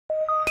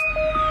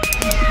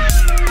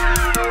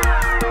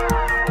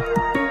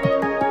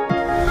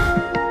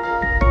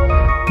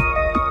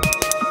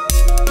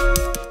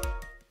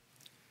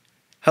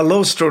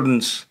Hello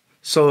students.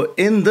 So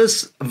in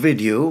this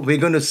video, we're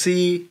going to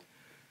see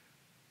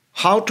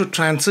how to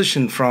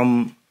transition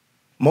from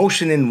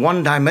motion in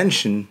one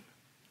dimension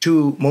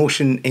to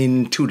motion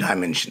in two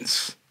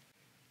dimensions.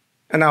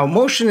 And now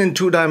motion in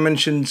two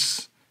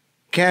dimensions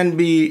can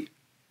be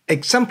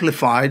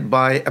exemplified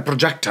by a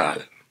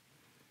projectile,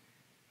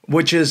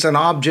 which is an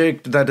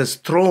object that is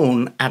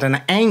thrown at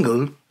an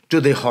angle to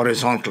the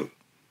horizontal.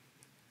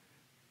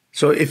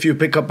 So if you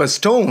pick up a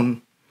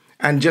stone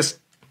and just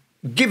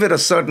give it a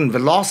certain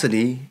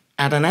velocity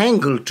at an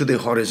angle to the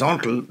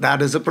horizontal,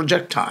 that is a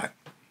projectile.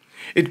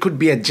 It could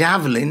be a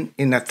javelin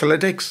in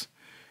athletics.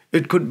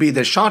 It could be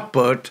the shot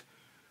put.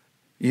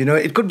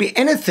 It could be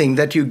anything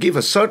that you give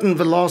a certain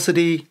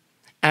velocity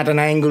at an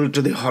angle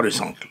to the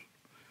horizontal.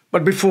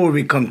 But before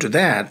we come to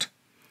that,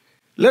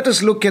 let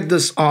us look at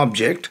this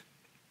object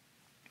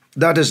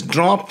that is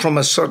dropped from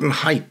a certain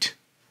height.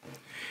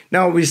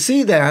 Now we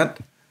see that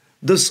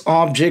this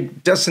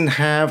object doesn't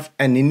have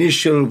an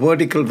initial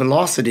vertical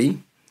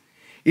velocity.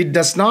 It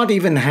does not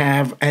even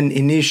have an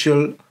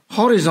initial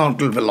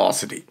horizontal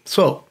velocity.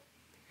 So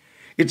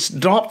it's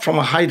dropped from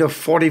a height of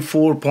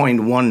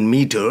 44.1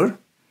 meter.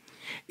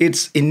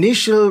 Its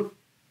initial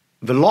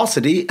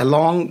velocity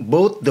along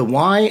both the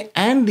y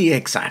and the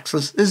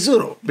x-axis is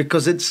 0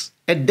 because it's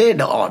a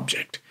dead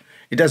object.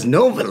 It has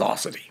no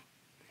velocity.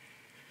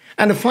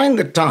 And to find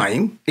the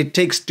time it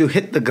takes to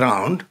hit the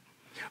ground,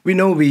 we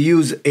know we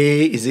use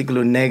A is equal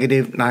to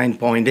negative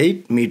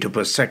 9.8 meter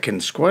per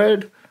second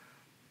squared.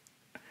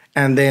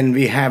 And then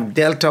we have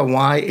delta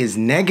y is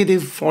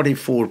negative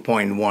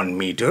 44.1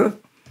 meter.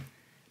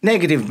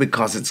 Negative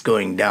because it's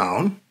going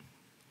down.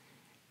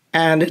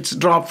 And it's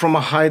dropped from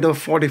a height of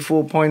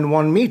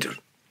 44.1 meter.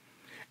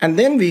 And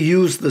then we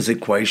use this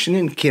equation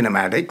in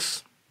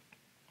kinematics,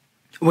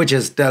 which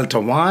is delta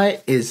y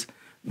is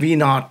v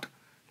naught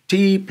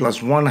t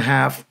plus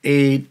 1/2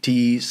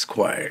 at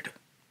squared.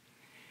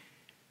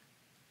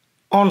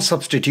 On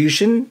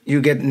substitution,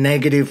 you get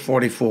negative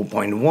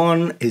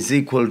 44.1 is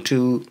equal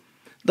to,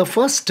 the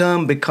first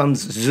term becomes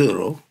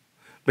 0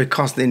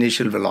 because the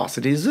initial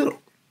velocity is 0.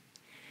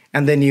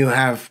 And then you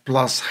have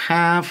plus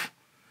half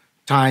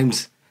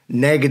times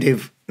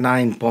negative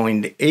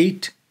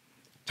 9.8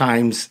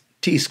 times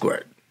t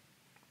squared.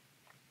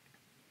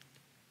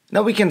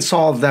 Now we can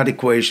solve that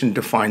equation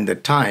to find the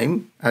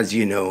time, as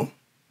you know.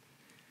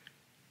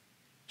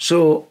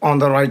 So on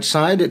the right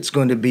side, it's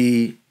going to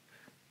be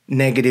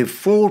negative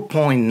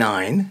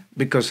 4.9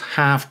 because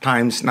half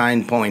times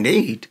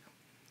 9.8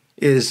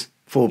 is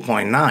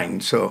 4.9.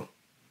 So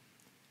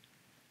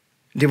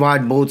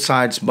divide both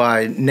sides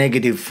by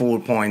negative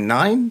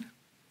 4.9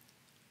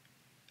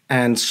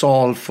 and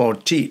solve for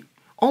t.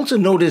 Also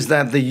notice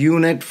that the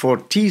unit for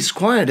t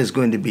squared is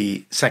going to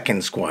be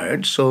second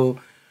squared. So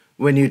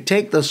when you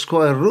take the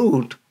square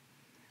root,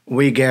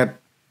 we get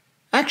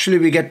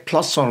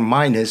plus or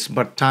minus,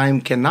 but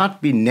time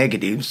cannot be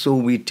negative, so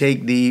we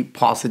take the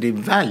positive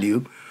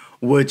value,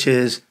 which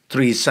is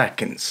 3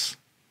 seconds.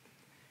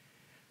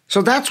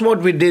 So that's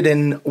what we did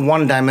in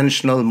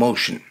one-dimensional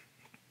motion.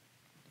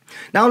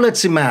 Now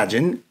let's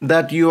imagine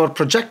that you are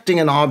projecting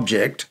an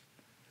object,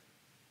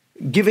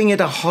 giving it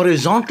a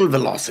horizontal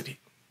velocity,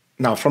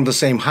 now from the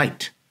same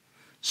height.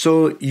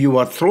 So you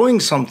are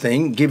throwing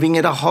something, giving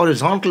it a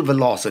horizontal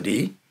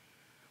velocity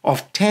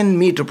of 10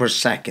 meters per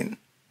second.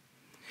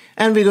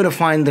 And we're going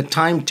to find the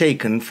time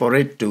taken for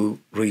it to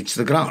reach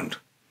the ground.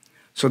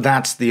 So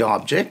that's the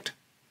object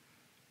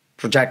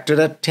projected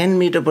at 10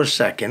 meters per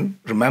second.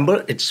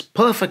 Remember, it's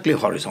perfectly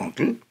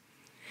horizontal.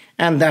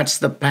 And that's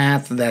the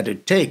path that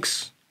it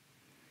takes.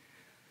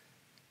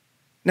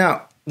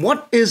 Now,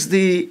 what is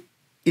the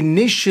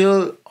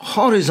initial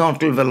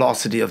horizontal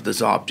velocity of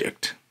this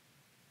object?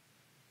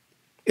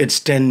 It's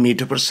 10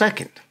 meters per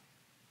second.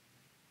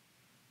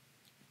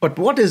 But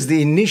what is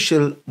the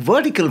initial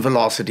vertical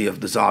velocity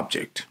of this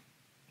object?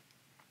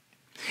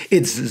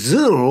 It's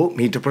 0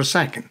 meters per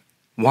second.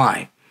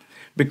 Why?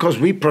 Because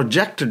we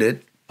projected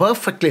it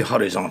perfectly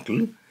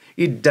horizontal.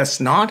 It does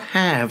not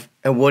have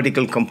a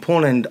vertical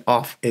component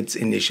of its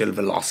initial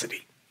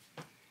velocity.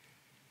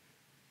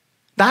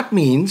 That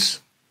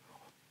means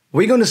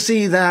we're going to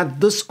see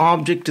that this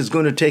object is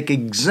going to take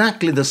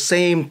exactly the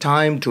same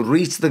time to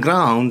reach the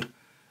ground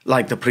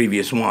like the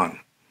previous one.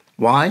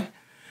 Why?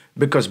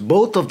 Because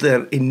both of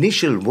their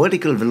initial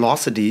vertical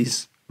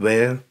velocities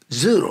were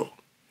 0.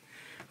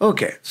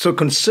 Okay, so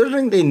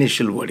considering the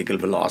initial vertical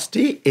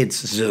velocity, it's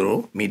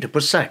 0 meters per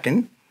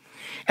second,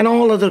 and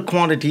all other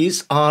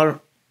quantities are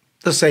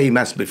the same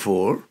as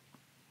before.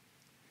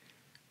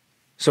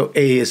 So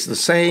A is the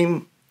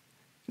same,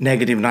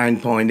 negative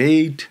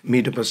 9.8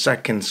 meters per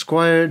second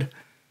squared.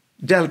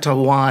 Delta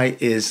y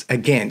is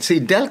again,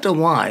 delta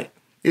y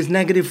is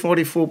negative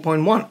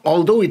 44.1.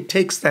 Although it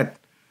takes that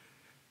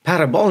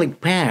parabolic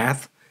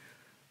path,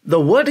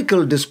 the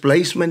vertical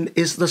displacement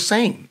is the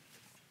same.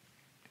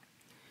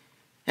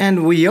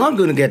 And we are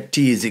going to get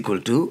t is equal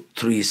to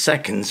 3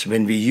 seconds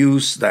when we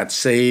use that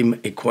same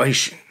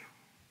equation.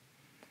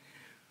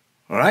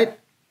 All right?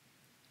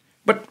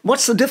 But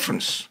what's the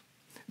difference?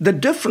 The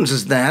difference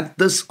is that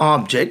this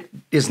object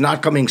is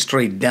not coming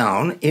straight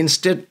down.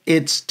 Instead,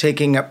 it's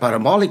taking a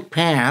parabolic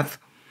path,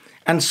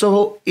 and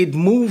so it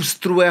moves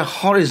through a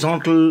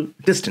horizontal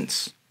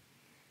distance.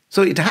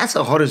 So it has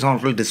a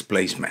horizontal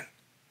displacement,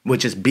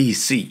 which is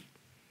BC.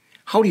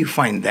 How do you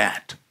find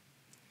that?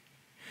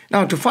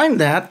 Now, to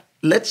find that,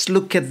 let's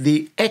look at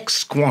the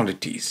x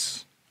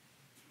quantities.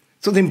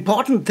 So the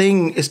important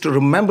thing is to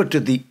remember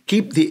to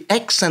keep the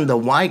x and the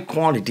y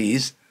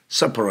quantities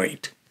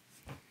separate,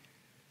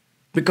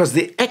 because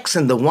the x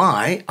and the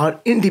y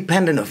are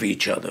independent of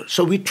each other.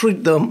 So we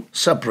treat them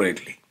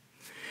separately.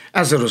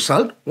 As a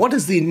result, what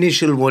is the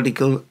initial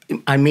the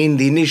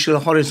initial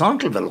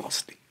horizontal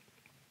velocity?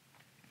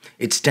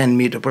 It's 10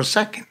 meters per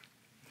second.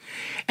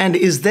 And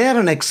is there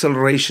an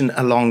acceleration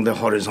along the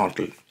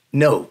horizontal?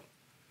 No.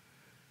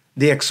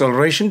 The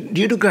acceleration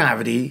due to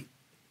gravity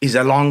is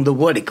along the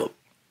vertical.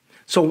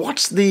 So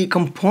what's the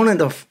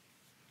component of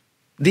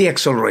the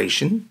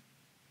acceleration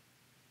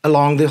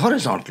along the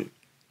horizontal?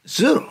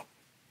 0.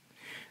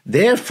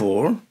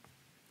 Therefore,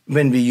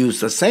 when we use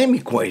the same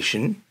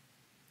equation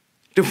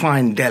to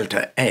find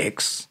delta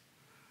x,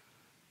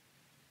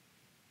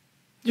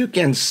 you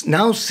can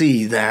now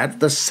see that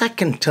the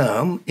second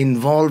term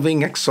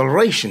involving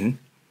acceleration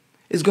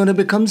is going to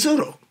become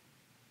 0,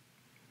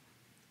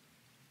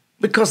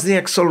 because the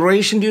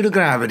acceleration due to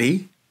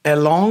gravity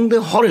along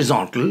the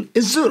horizontal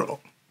is 0.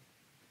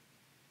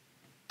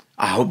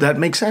 I hope that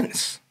makes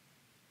sense.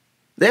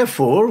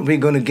 Therefore, we're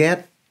going to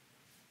get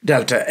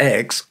delta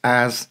x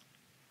as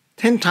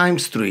 10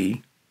 times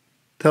 3,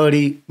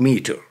 30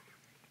 meters.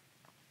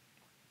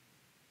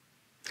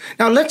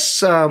 Now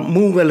let's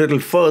move a little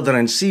further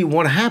and see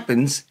what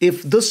happens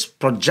if this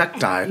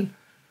projectile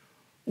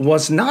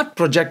was not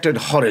projected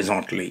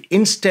horizontally.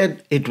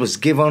 Instead, it was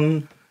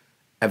given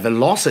a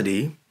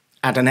velocity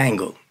at an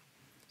angle.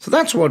 So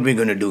that's what we're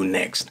going to do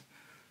next.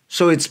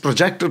 So it's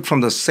projected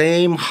from the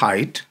same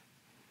height,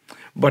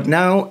 but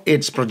now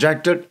it's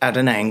projected at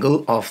an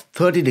angle of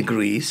 30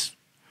 degrees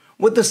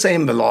with the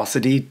same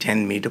velocity,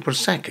 10 meters per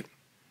second.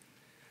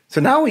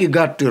 So now you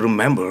got to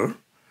remember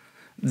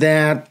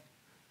that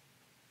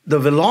the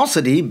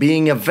velocity,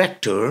 being a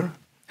vector,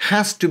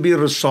 has to be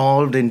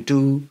resolved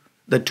into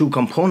the two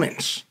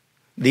components,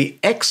 the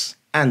x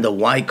and the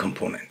y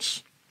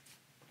components.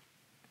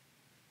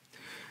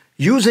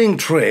 Using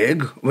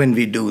trig, when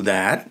we do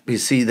that, we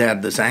see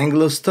that this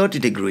angle is 30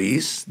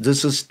 degrees,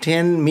 this is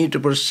 10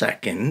 meters per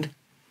second,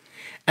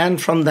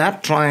 and from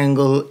that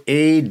triangle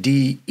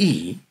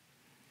ADE,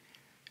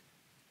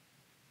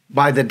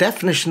 by the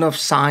definition of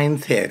sine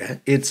theta,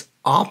 it's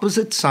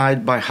opposite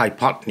side by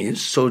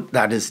hypotenuse, so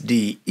that is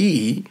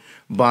DE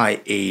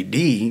by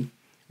AD,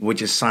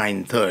 which is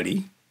sine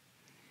 30.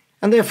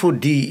 And therefore,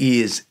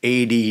 DE is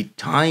AD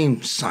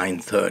times sine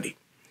 30.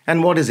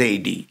 And what is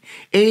AD?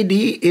 AD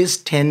is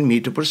 10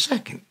 meters per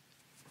second.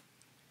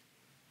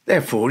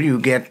 Therefore, you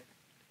get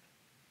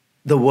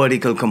the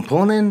vertical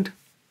component.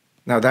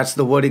 Now, that's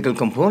the vertical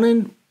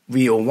component.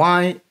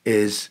 VOY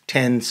is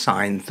 10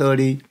 sine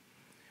 30,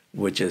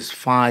 which is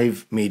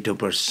 5 meters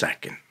per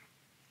second.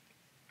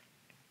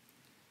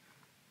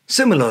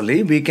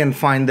 Similarly, we can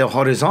find the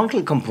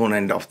horizontal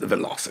component of the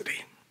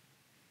velocity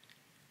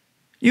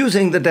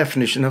using the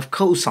definition of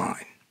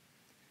cosine.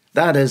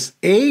 That is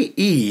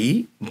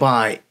AE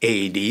by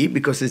AD,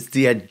 because it's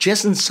the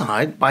adjacent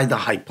side by the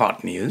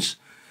hypotenuse.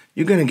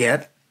 You're going to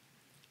get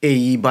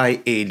AE by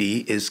AD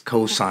is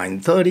cosine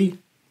 30.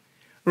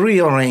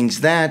 Rearrange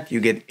that, you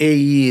get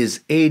AE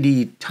is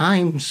AD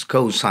times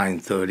cosine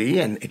 30,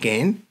 and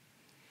again,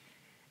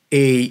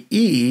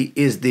 AE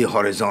is the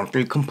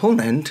horizontal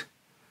component.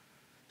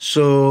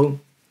 So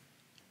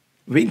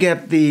we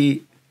get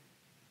the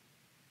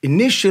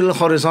initial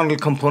horizontal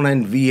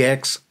component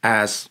Vx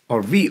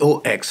or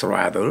Vox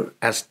rather,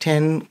 as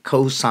 10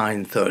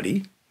 cosine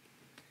 30.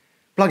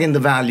 Plug in the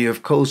value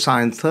of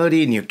cosine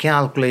 30 in your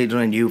calculator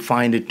and you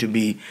find it to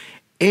be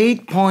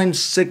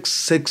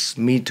 8.66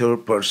 meters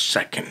per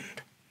second.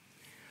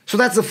 So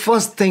that's the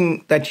first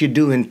thing that you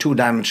do in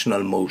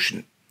two-dimensional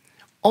motion.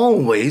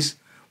 Always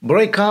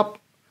break up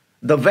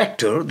the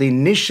vector, the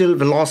initial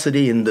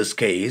velocity in this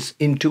case,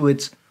 into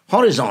its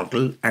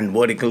horizontal and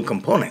vertical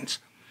components,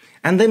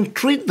 and then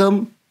treat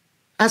them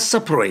as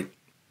separate,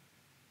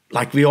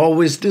 like we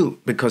always do,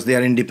 because they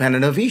are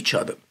independent of each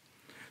other.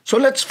 So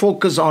let's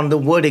focus on the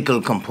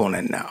vertical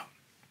component now.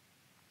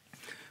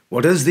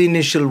 What is the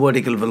initial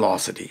vertical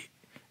velocity?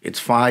 It's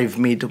 5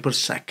 meters per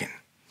second.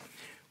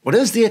 What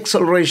is the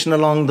acceleration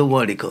along the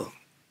vertical?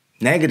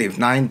 Negative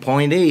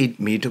 9.8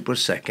 meters per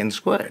second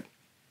squared.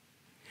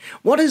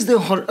 What is the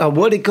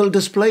vertical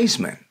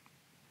displacement?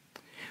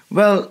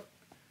 Well,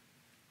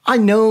 I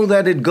know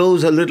that it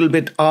goes a little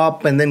bit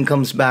up and then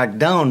comes back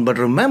down, but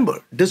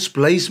remember,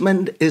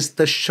 displacement is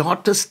the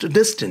shortest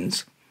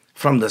distance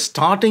from the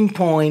starting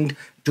point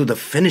to the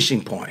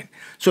finishing point.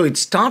 So it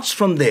starts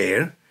from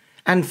there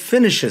and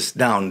finishes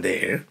down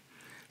there.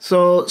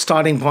 So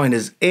starting point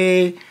is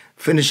A,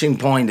 finishing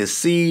point is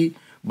C,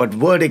 but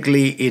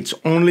vertically it's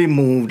only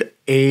moved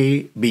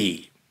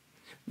AB.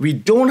 we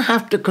don't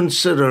have to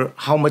consider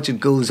how much it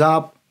goes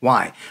up.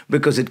 Why?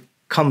 Because it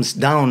comes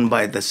down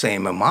by the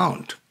same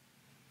amount.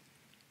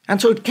 And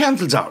so it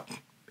cancels out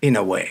in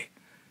a way.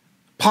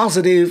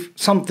 Positive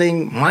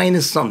something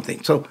minus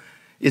something. So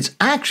it's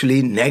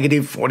actually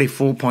negative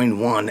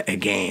 44.1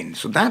 again.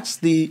 So that's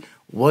the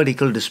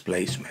vertical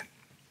displacement.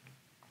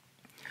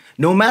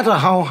 No matter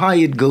how high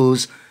it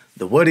goes,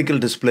 the vertical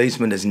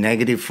displacement is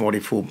negative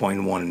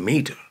 44.1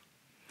 meter.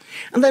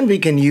 And then we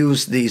can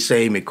use the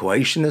same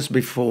equation as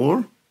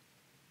before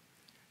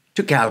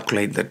to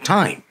calculate the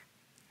time.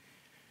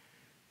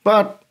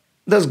 But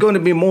there's going to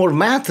be more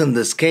math in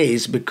this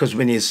case, because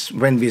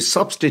when we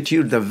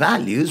substitute the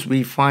values,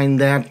 we find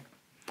that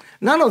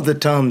none of the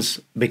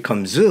terms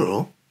become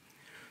zero.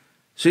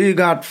 So you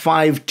got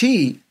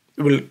 5t,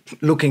 we're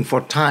looking for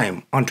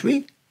time, aren't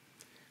we?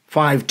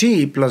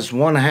 5t plus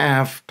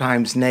 1/2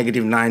 times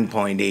negative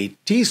 9.8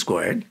 t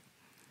squared.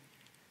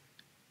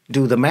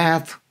 Do the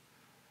math.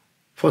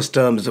 First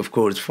term is, of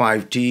course,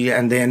 5t,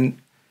 and then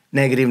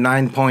negative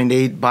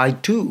 9.8 by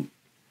 2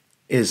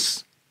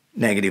 is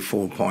negative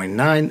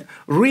 4.9.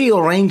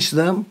 Rearrange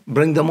them,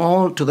 bring them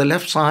all to the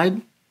left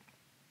side.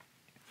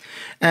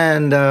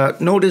 And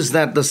notice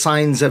that the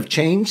signs have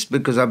changed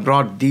because I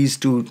brought these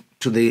two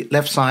to the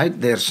left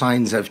side. Their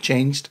signs have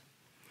changed.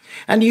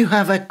 And you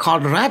have a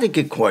quadratic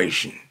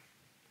equation.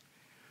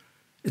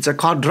 It's a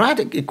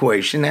quadratic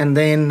equation, and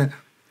then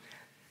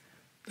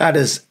that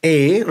is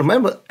a,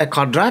 remember, a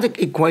quadratic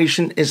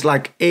equation is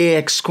like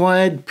ax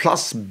squared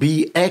plus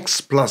bx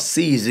plus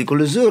c is equal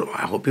to 0.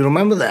 I hope you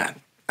remember that.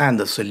 And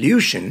the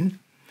solution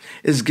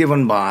is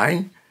given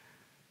by,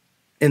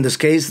 in this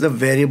case, the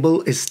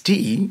variable is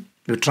t.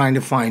 We're trying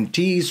to find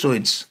t, so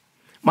it's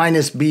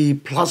minus b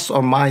plus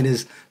or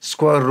minus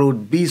square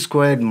root b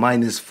squared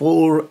minus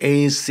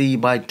 4ac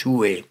by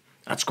 2a.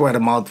 That's quite a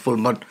mouthful,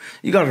 but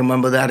you got to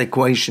remember that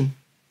equation.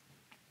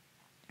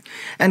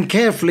 And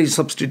carefully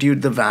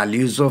substitute the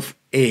values of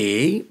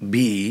a,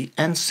 b,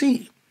 and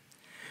c.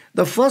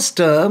 The first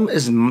term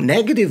is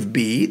negative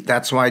b,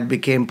 that's why it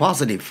became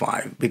positive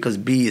 5, because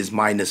b is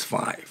minus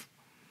 5.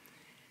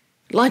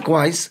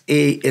 Likewise,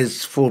 a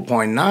is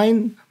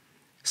 4.9,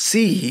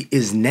 c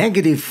is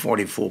negative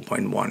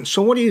 44.1.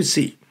 So what do you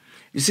see?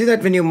 You see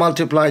that when you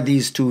multiply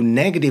these two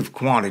negative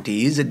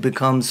quantities, it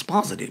becomes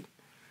positive.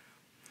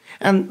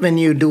 And when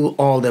you do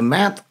all the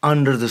math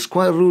under the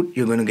square root,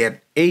 you're going to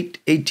get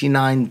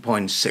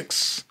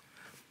 889.6.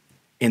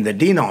 In the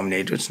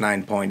denominator, it's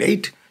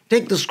 9.8.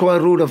 Take the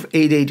square root of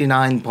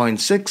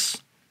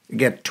 889.6, you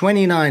get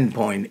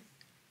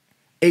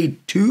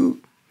 29.82.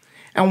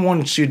 And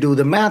once you do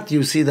the math,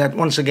 you see that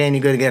once again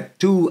you're going to get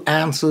two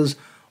answers.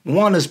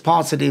 One is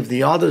positive,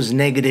 the other is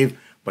negative,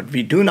 but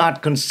we do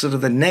not consider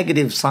the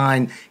negative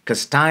sign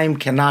because time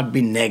cannot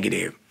be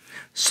negative.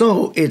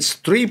 So it's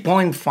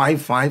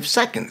 3.55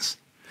 seconds.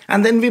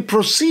 And then we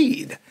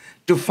proceed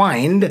to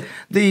find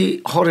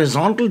the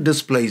horizontal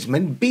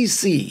displacement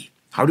BC.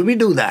 How do we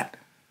do that?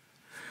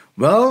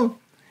 Well,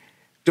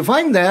 to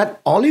find that,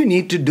 all you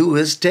need to do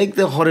is take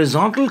the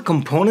horizontal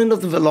component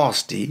of the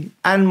velocity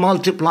and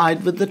multiply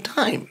it with the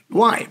time.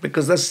 Why?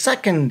 Because the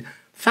second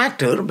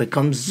factor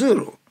becomes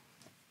 0.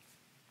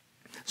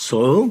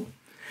 So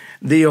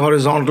the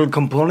horizontal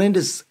component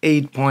is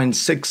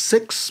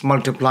 8.66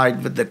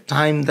 multiplied with the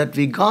time that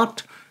we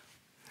got,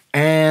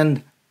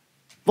 and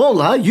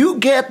voila, you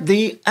get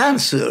the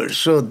answer.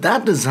 So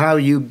that is how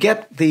you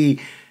get the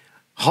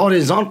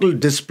horizontal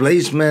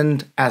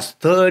displacement as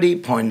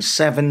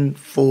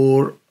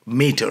 30.74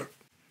 meter.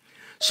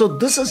 So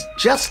this is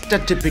just a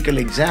typical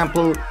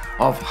example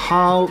of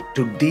how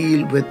to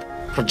deal with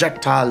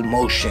projectile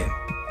motion.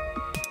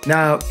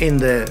 Now, in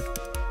the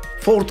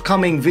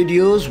forthcoming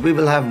videos, we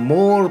will have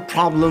more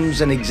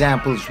problems and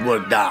examples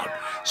worked out.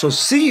 So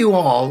see you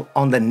all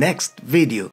on the next video.